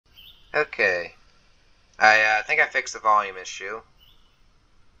Okay. I think I fixed the volume issue.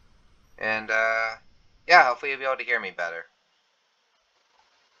 And, yeah, hopefully you'll be able to hear me better.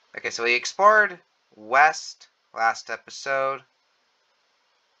 Okay, so we explored west last episode.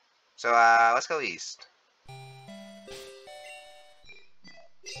 So, let's go east.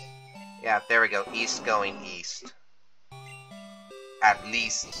 Yeah, there we go. East going east. At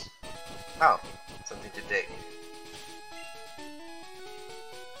least. Oh, something to dig.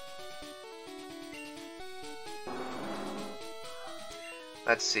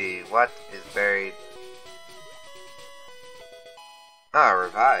 Let's see, what is buried? Ah,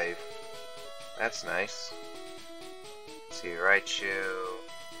 revive. That's nice. Let's see, Raichu.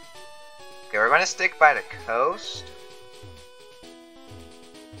 Okay, we're gonna stick by the coast.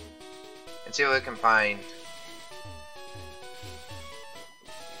 And see what we can find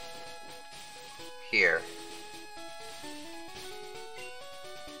here.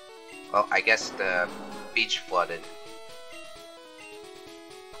 Well, I guess the beach flooded.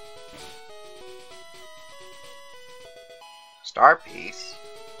 Star piece?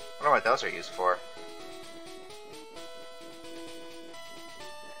 I wonder what those are used for.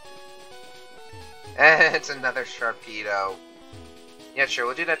 And it's another Sharpedo. Yeah, sure,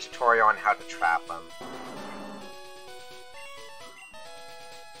 we'll do that tutorial on how to trap them.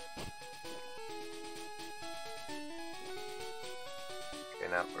 Okay,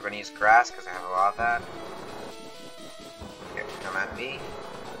 now we're gonna use grass because I have a lot of that. Okay, come at me.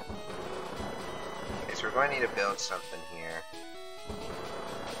 Okay, so we're going to need to build something here.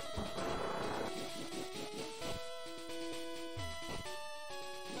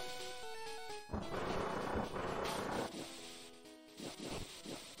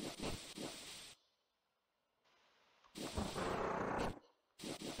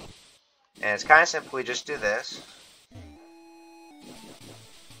 And it's kind of simple, we just do this.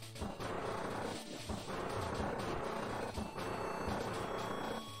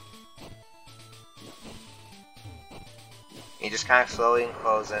 You just kind of slowly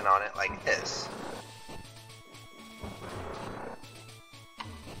close in on it like this.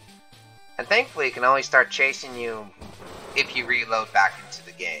 And thankfully it can only start chasing you if you reload back into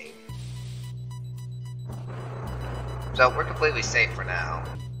the game. So we're completely safe for now.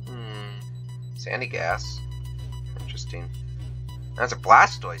 Sandy gas. Interesting. There's a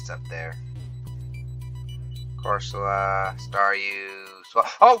Blastoise up there. Corsola, Staryu,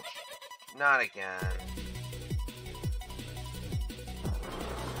 oh! Not again.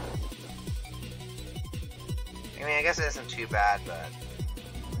 I mean, I guess it isn't too bad, but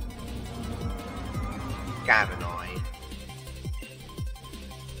kind of annoying.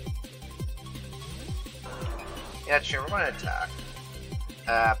 Yeah, sure, we're gonna attack.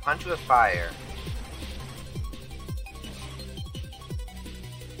 Punch with fire.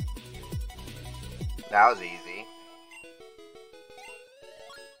 That was easy.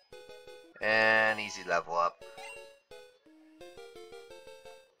 And easy level up.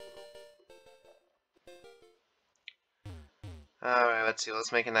 Alright, let's see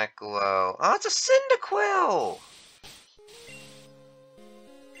what's making that glow. Oh, it's a Cyndaquil!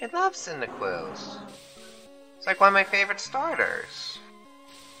 I love Cyndaquils. It's like one of my favorite starters.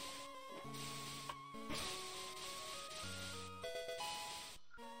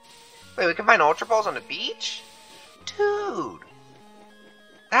 Wait, we can find Ultra Balls on the beach? Dude!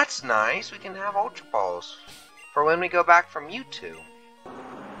 That's nice, we can have Ultra Balls for when we go back from Mewtwo.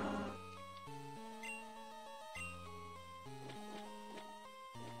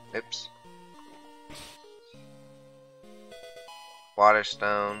 Oops.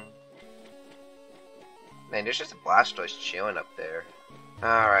 Waterstone. Man, there's just a Blastoise chilling up there.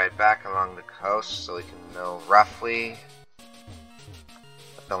 Alright, back along the coast so we can know roughly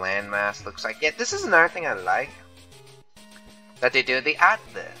what the landmass looks like. Yeah, this is another thing I like that they do. They add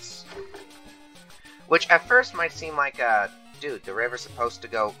this. Which at first might seem like, dude, the river's supposed to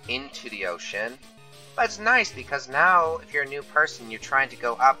go into the ocean. But it's nice because now, if you're a new person, you're trying to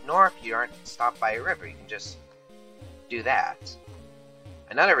go up north, you aren't stopped by a river. You can just do that.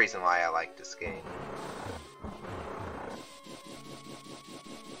 Another reason why I like this game.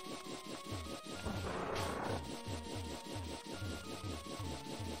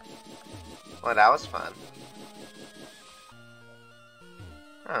 Well, that was fun.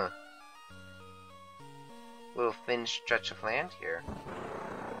 Huh. Little thin stretch of land here.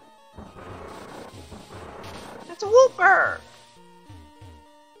 It's a Wooper!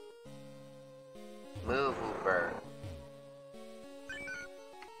 Move, Wooper.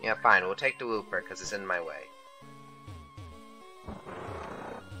 Yeah, fine, we'll take the Wooper because it's in my way.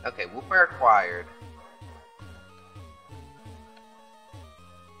 Okay, Wooper acquired.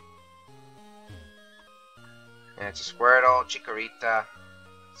 And it's a Squirtle, Chikorita,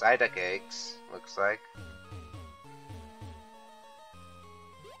 Psyduck eggs, looks like.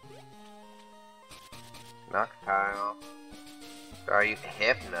 Noctile. Are you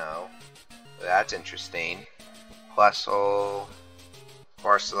Hypno? That's interesting. Plusle,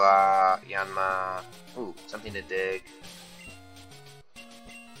 Corsola, Yanma. Ooh, something to dig.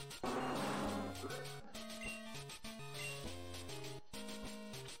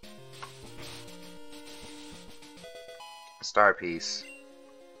 Star piece.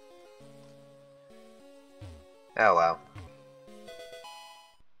 Oh well.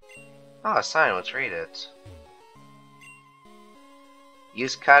 Oh, a sign. Let's read it.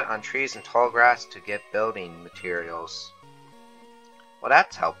 Use cut on trees and tall grass to get building materials. Well,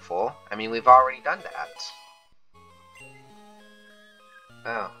 that's helpful. I mean, we've already done that.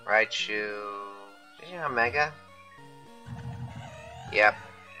 Oh, Raichu. Did you know Mega? Yep.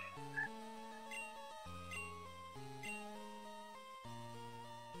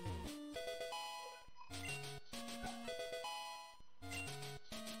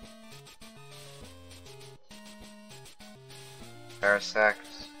 Parasect.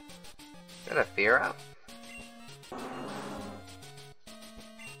 Is that a fear up?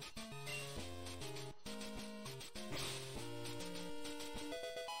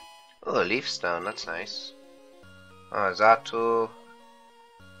 Oh, a leaf stone, that's nice. Oh, Zatu.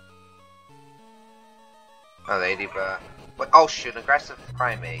 Oh, Ladybug. What? Oh shoot, an aggressive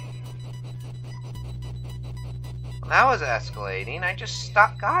Primeape. Well, that was escalating. I just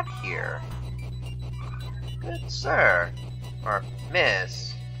got here. Good sir. Or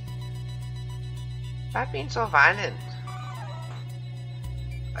miss. Stop being so violent.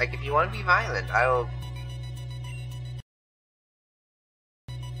 Like, if you want to be violent, I will...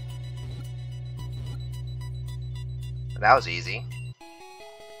 That was easy.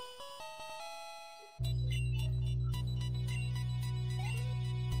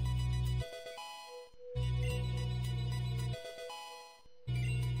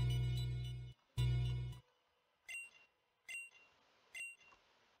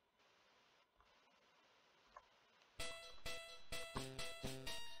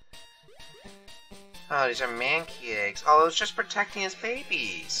 Oh, these are Mankey eggs. Oh, it was just protecting his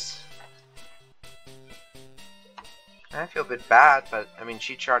babies. I feel a bit bad, but I mean,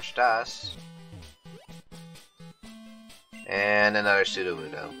 she charged us. And another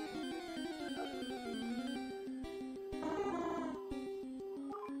Sudowoodo.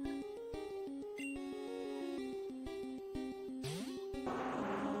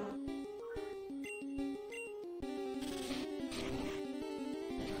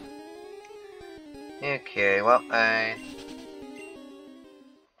 Okay, well, I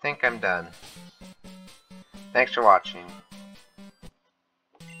think I'm done. Thanks for watching.